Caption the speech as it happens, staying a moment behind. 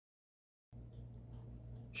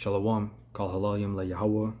Shalom, Kal Halalim La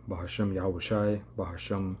Yahweh, Bahashem Yahweh Shai,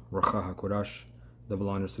 Bahashem Racha HaKodash. Double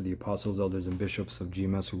honors to the apostles, elders, and bishops of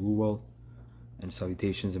GMS who rule well, and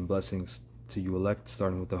salutations and blessings to you elect,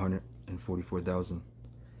 starting with the 144,000.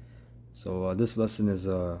 So this lesson is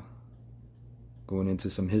going into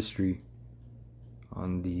some history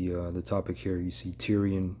on the topic here. You see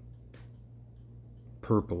Tyrian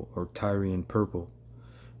purple, or Tyrian purple,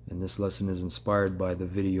 and this lesson is inspired by the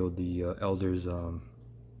video the elders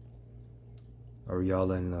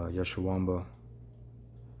Ariala and Yeshawamba,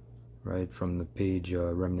 right, from the page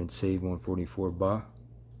Remnant Save 144 Ba,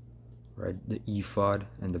 right, the ephod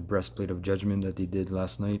and the breastplate of judgment that they did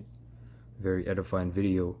last night. Very edifying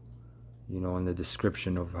video, you know, and the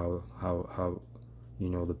description of how you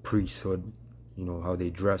know, the priesthood, you know, how they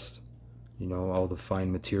dressed, you know, all the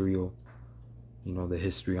fine material, you know, the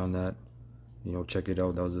history on that. You know, check it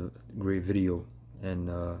out. That was a great video. And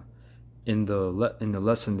in the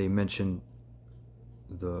lesson they mentioned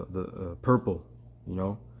the purple, you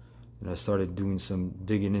know, and I started doing some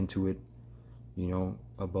digging into it, you know,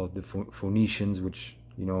 about the Phoenicians, which,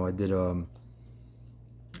 you know, I did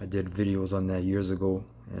videos on that years ago,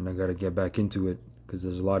 and I got to get back into it because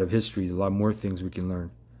there's a lot of history, a lot more things we can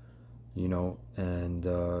learn, you know, and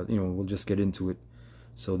you know, we'll just get into it.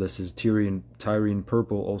 So this is Tyrian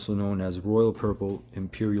purple, also known as royal purple,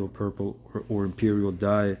 imperial purple, or imperial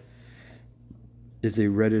dye, is a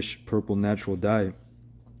reddish purple natural dye.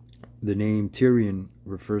 The name Tyrian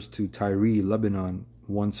refers to Tyre, Lebanon,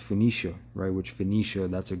 once Phoenicia, right? Which Phoenicia,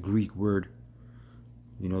 that's a Greek word.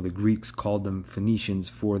 You know, the Greeks called them Phoenicians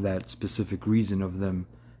for that specific reason of them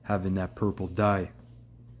having that purple dye,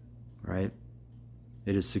 right?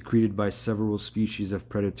 It is secreted by several species of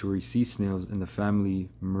predatory sea snails in the family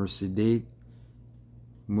Murcidae,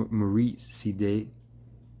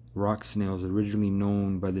 rock snails, originally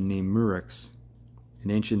known by the name murex. In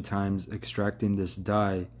ancient times, extracting this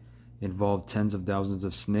dye involved tens of thousands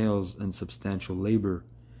of snails and substantial labor,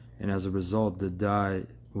 and as a result, the dye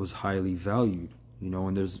was highly valued. You know,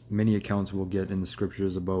 and there's many accounts we'll get in the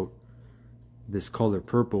scriptures about this color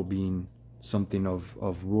purple being something of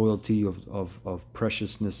royalty, of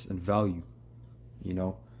preciousness and value. You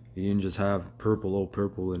know, you didn't just have purple,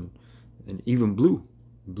 purple, and even blue.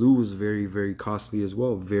 Blue was very, very costly as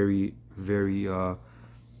well, very, very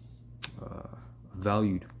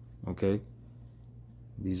valued. Okay,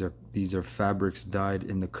 these are fabrics dyed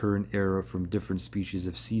in the current era from different species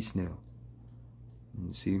of sea snail.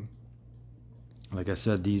 You see, like I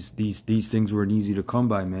said, these things weren't easy to come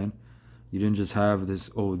by, man. You didn't just have this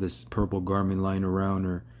purple garment lying around,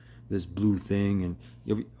 or this blue thing, and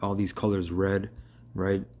you have all these colors red,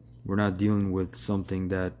 right? We're not dealing with something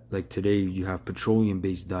that, like today, you have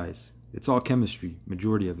petroleum-based dyes. It's all chemistry,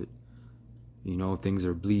 majority of it. You know, things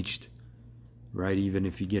are bleached, right? Even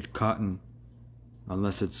if you get cotton,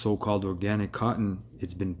 unless it's so-called organic cotton,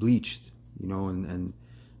 it's been bleached, you know, and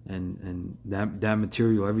that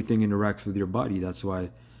material, everything interacts with your body. That's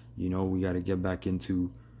why, you know, we got to get back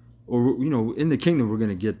into, or, you know, in the kingdom, we're going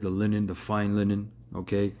to get the linen, the fine linen,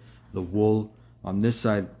 okay? The wool. On this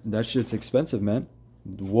side, that shit's expensive, man.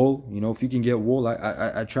 The wool, you know, if you can get wool,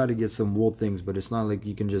 I try to get some wool things, but it's not like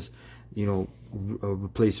you can just, you know,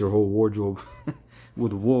 replace your whole wardrobe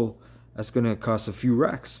with wool. That's going to cost a few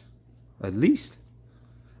racks, at least,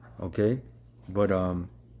 okay? But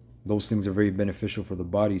those things are very beneficial for the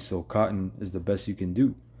body, so cotton is the best you can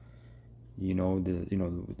do. You know,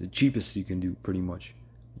 the cheapest you can do, pretty much.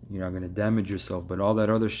 You're not going to damage yourself. But all that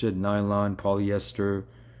other shit, nylon, polyester,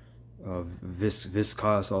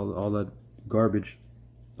 viscose, all that garbage,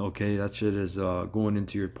 okay, that shit is going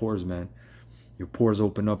into your pores, man. Your pores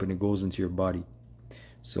open up and it goes into your body.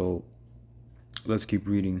 So let's keep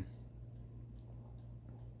reading.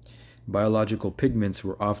 Biological pigments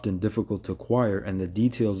were often difficult to acquire, and the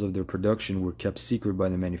details of their production were kept secret by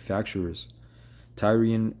the manufacturers.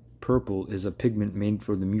 Tyrian purple is a pigment made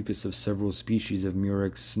for the mucus of several species of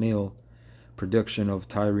murex snail. Production of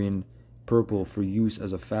Tyrian purple for use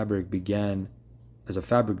as a fabric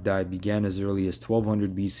dye began as early as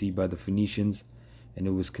 1200 BC by the Phoenicians, and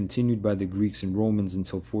it was continued by the Greeks and Romans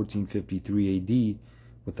until 1453 AD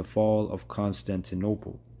with the fall of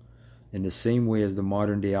Constantinople. In the same way as the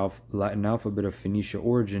modern-day Latin alphabet of Phoenicia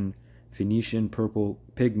origin, Phoenician purple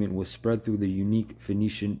pigment was spread through the unique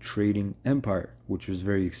Phoenician trading empire, which was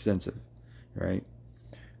very extensive, right?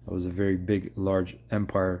 It was a very big, large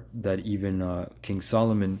empire that even King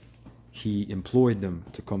Solomon, he employed them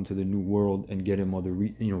to come to the New World and get him other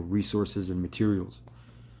resources and materials.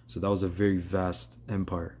 So that was a very vast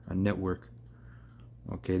empire, a network.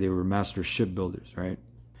 Okay, they were master shipbuilders, right?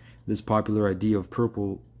 This popular idea of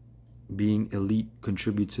purple being elite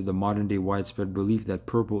contribute to the modern day widespread belief that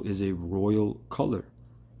purple is a royal color.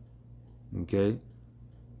 Okay?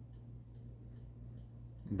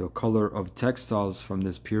 The color of textiles from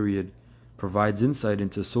this period provides insight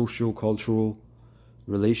into social, cultural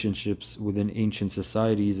relationships within ancient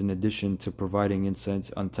societies, in addition to providing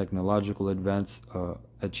insights on technological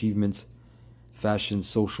achievements, fashion,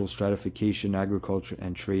 social stratification, agriculture,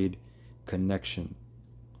 and trade connection.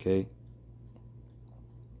 Okay?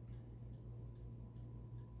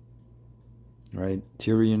 Right?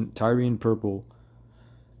 Tyrian purple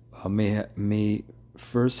may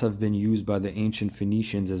first have been used by the ancient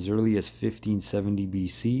Phoenicians as early as 1570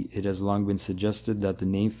 BC. It has long been suggested that the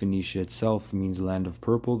name Phoenicia itself means land of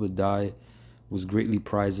purple. The dye was greatly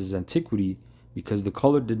prized as antiquity because the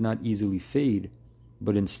color did not easily fade,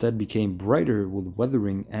 but instead became brighter with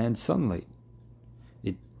weathering and sunlight.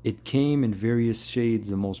 It came in various shades,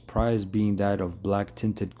 the most prized being that of black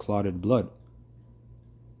tinted clotted blood.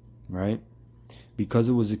 Right? Because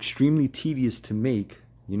it was extremely tedious to make.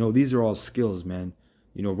 These are all skills, man.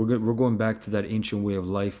 We're going back to that ancient way of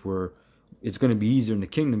life where it's going to be easier in the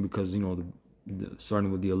kingdom because,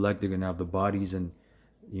 starting with the elect, they're going to have the bodies, and,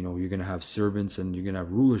 you're going to have servants, and you're going to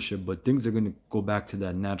have rulership, but things are going to go back to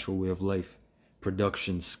that natural way of life.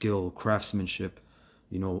 Production, skill, craftsmanship,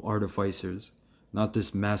 artificers. Not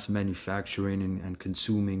this mass manufacturing and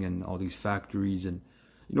consuming and all these factories. And,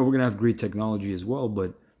 we're going to have great technology as well,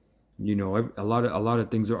 but, a lot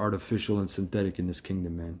of things are artificial and synthetic in this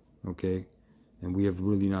kingdom, man. Okay? And we have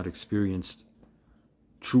really not experienced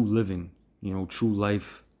true living, true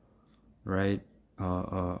life, right?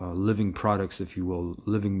 Living products, if you will,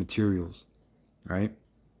 living materials, right?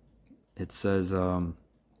 It says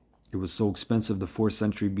it was so expensive. The 4th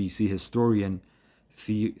century BC historian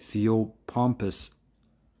Theopompus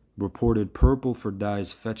reported purple for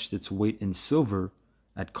dyes fetched its weight in silver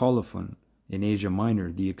at Colophon in Asia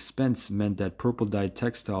Minor. The expense meant that purple dyed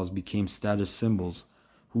textiles became status symbols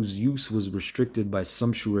whose use was restricted by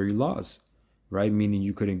sumptuary laws, right? Meaning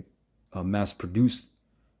you couldn't mass produce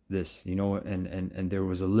this, and there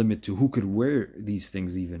was a limit to who could wear these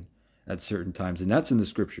things even at certain times. And that's in the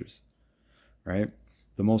scriptures, right?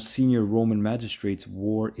 The most senior Roman magistrates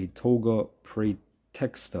wore a toga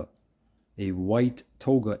praetexta, a white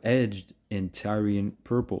toga edged in Tyrian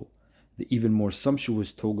purple. The even more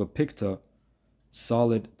sumptuous toga picta,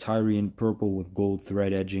 solid Tyrian purple with gold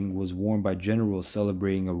thread edging, was worn by generals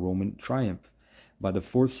celebrating a Roman triumph. By the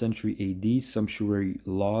 4th century AD, sumptuary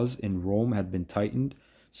laws in Rome had been tightened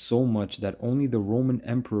so much that only the Roman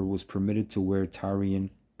emperor was permitted to wear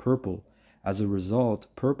Tyrian purple. As a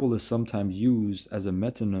result, purple is sometimes used as a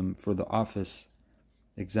metonym for the office.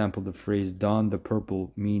 Example, the phrase "don the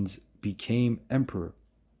purple" means became emperor.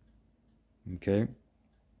 Okay?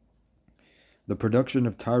 The production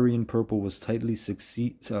of Tyrian purple was tightly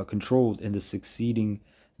controlled in the succeeding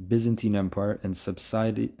Byzantine Empire and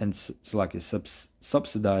subsidized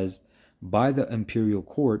by the imperial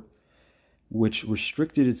court, which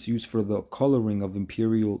restricted its use for the coloring of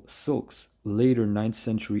imperial silks. Later, 9th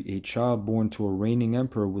century, a child born to a reigning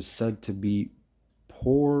emperor was said to be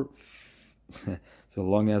poor. It's a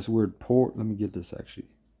long ass word. Poor. Let me get this actually.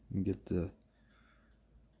 Let me get the.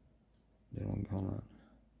 Hold on.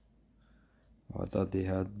 Oh, I thought they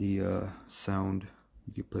had the sound.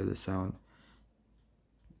 You could play the sound.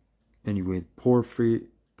 Anyway,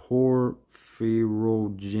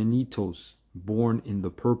 porphyrogenitos, born in the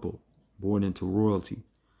purple, born into royalty,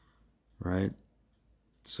 right?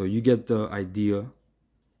 So you get the idea,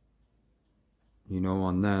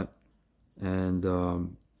 on that. And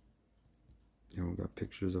we got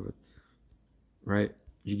pictures of it, right?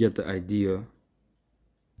 You get the idea.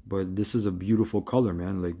 But this is a beautiful color,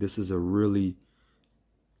 man. Like, this is it's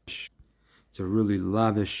a really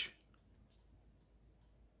lavish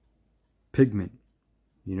pigment,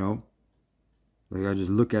 Like, I just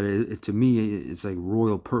look at it, to me, it's like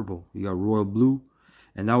royal purple. You got royal blue.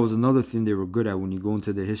 And that was another thing they were good at. When you go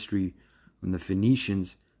into the history, when the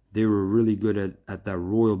Phoenicians, they were really good at that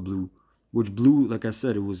royal blue. Which blue, like I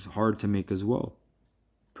said, it was hard to make as well.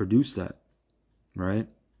 Produce that, right?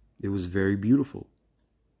 It was very beautiful.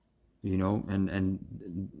 And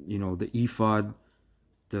the ephod,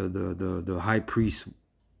 the high priest,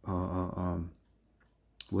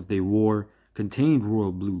 what they wore contained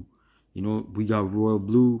royal blue. We got royal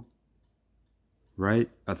blue, right?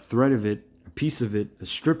 A thread of it, a piece of it, a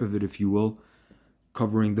strip of it, if you will,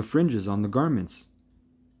 covering the fringes on the garments.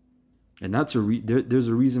 And that's there's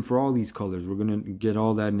a reason for all these colors. We're gonna get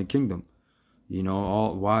all that in the kingdom.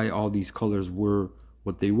 Why all these colors were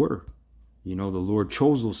what they were. The Lord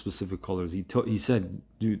chose those specific colors. He said,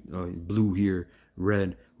 blue here,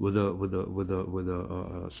 red, with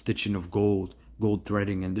a stitching of gold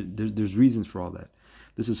threading, and there's reasons for all that.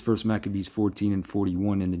 This is First Maccabees 14 and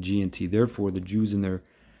 41 in the GNT. Therefore, the Jews and their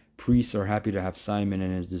priests are happy to have Simon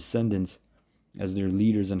and his descendants as their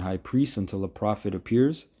leaders and high priests until a prophet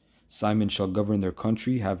appears. Simon shall govern their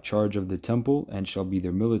country, have charge of the temple, and shall be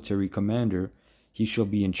their military commander. He shall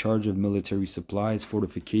be in charge of military supplies,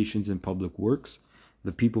 fortifications, and public works.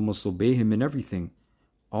 The people must obey him in everything.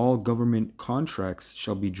 All government contracts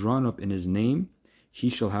shall be drawn up in his name. He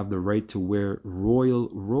shall have the right to wear royal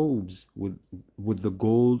robes with the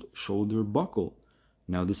gold shoulder buckle.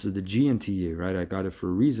 Now this is the GNTA, right? I got it for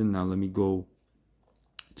a reason. Now let me go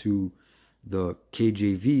to the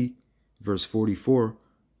KJV, verse 44.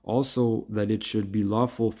 Also, that it should be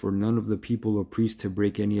lawful for none of the people or priests to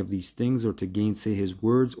break any of these things, or to gainsay his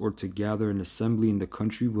words, or to gather an assembly in the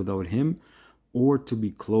country without him, or to be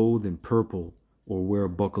clothed in purple, or wear a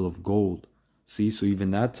buckle of gold. See, so even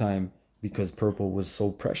that time, because purple was so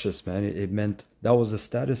precious, man, it meant that was a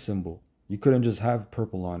status symbol. You couldn't just have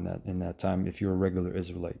purple on that in that time if you're a regular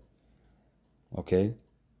Israelite. Okay?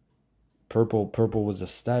 Purple was a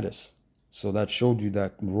status. So that showed you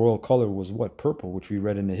that royal color was what? Purple, which we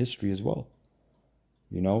read in the history as well.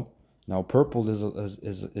 You know? Now purple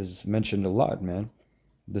is mentioned a lot, man.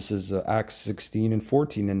 This is Acts 16 and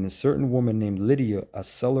 14. And a certain woman named Lydia, a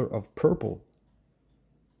seller of purple,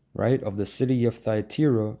 right, of the city of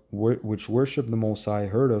Thyatira, which worshipped the Most High,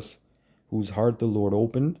 heard us, whose heart the Lord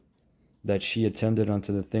opened, that she attended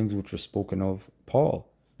unto the things which were spoken of Paul.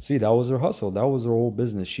 See, that was her hustle. That was her whole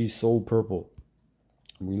business. She sold purple.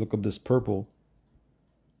 We look up this purple.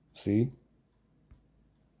 See?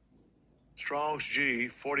 Strong's G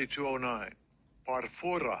 4209.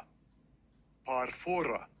 Parfura.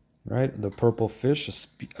 Parfura. Right? The purple fish,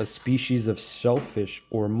 a species of shellfish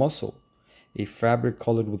or mussel, a fabric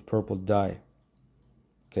colored with purple dye.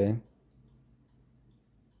 Okay?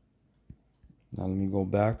 Now let me go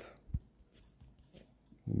back.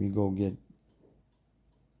 Let me go get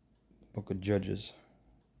Book of Judges.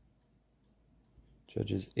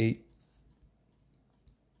 Judges 8.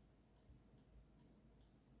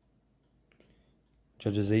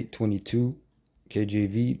 Judges 8:22.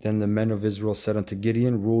 KJV. Then the men of Israel said unto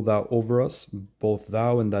Gideon, rule thou over us, both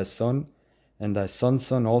thou and thy son's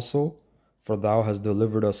son also, for thou hast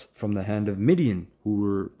delivered us from the hand of Midian, who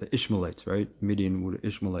were the Ishmaelites, right? Midian were the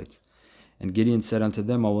Ishmaelites. And Gideon said unto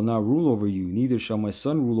them, I will not rule over you, neither shall my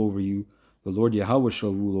son rule over you. The Lord Yahweh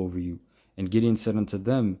shall rule over you. And Gideon said unto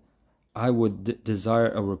them, I would desire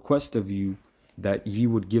a request of you, that ye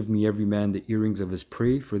would give me every man the earrings of his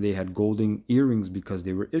prey, for they had golden earrings, because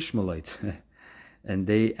they were Ishmaelites. And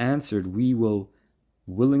they answered, we will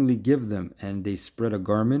willingly give them. And they spread a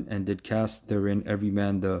garment, and did cast therein every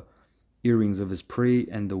man the earrings of his prey,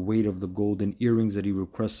 and the weight of the golden earrings that he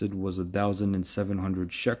requested was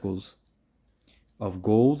 1,700 shekels of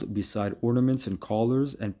gold, beside ornaments and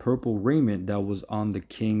collars and purple raiment that was on the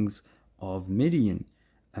kings of Midian,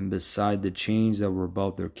 and beside the chains that were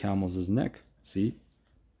about their camels' neck. See?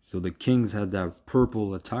 So the kings had that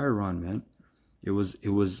purple attire on, man. It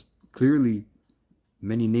was clearly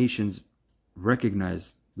many nations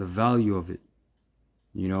recognized the value of it.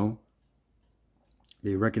 You know?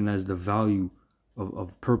 They recognized the value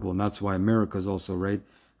of purple, and that's why America's also, right?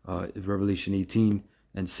 Revelation 18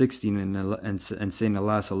 and 16, and saying,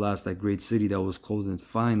 alas, that great city that was clothed in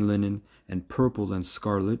fine linen and purple and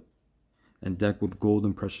scarlet, and decked with gold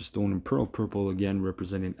and precious stone and pearl. Purple again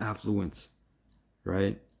representing affluence,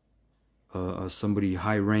 right? Somebody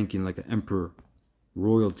high ranking, like an emperor,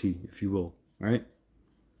 royalty, if you will, right?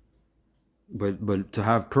 But to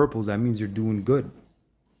have purple, that means you're doing good,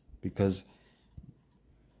 because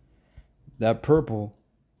that purple,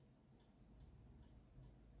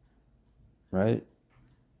 right?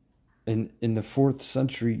 In the 4th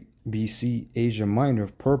century BC, Asia Minor,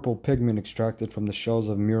 purple pigment extracted from the shells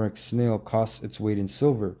of murex snail costs its weight in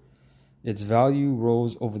silver. Its value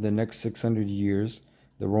rose over the next 600 years.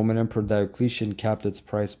 The Roman Emperor Diocletian capped its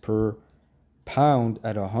price per pound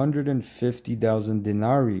at 150,000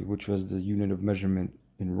 denarii, which was the unit of measurement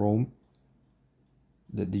in Rome.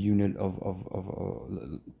 The unit of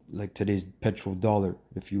like today's petrodollar,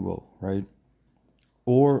 if you will, right?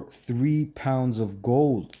 Or 3 pounds of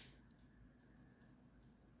gold.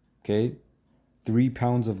 Okay? 3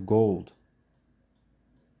 pounds of gold.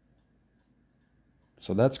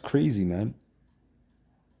 So that's crazy, man.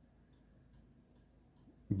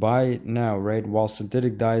 Buy it now, right? While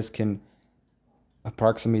synthetic dyes can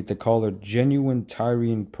approximate the color, genuine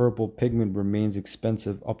Tyrian purple pigment remains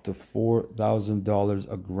expensive, up to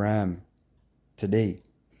 $4,000 a gram today.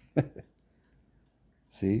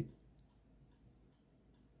 See?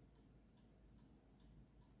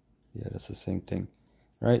 Yeah, that's the same thing.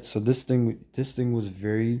 Right? So this thing was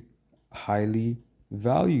very highly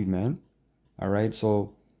valued, man. All right.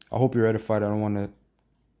 So I hope you're edified. I don't want to,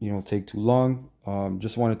 take too long.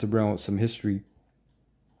 Just wanted to bring out some history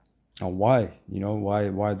on why,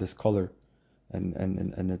 why this color,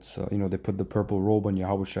 and it's they put the purple robe on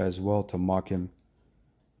Yahushua as well to mock him,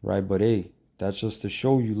 right? But hey, that's just to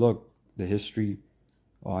show you, look, the history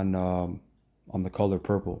on the color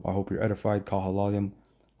purple. I hope you're edified. Kal halalim,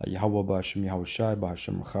 Yahweh ba'Hashem Yahushai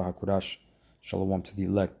ba'Hashem Racha HaKodash. Shalom to the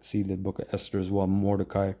elect. See the book of Esther as well.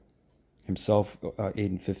 Mordecai himself, 8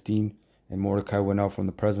 and 15. And Mordecai went out from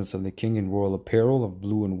the presence of the king in royal apparel of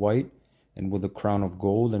blue and white, and with a crown of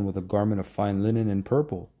gold, and with a garment of fine linen and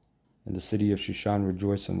purple. And the city of Shushan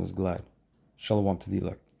rejoiced and was glad. Shalom to the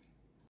elect.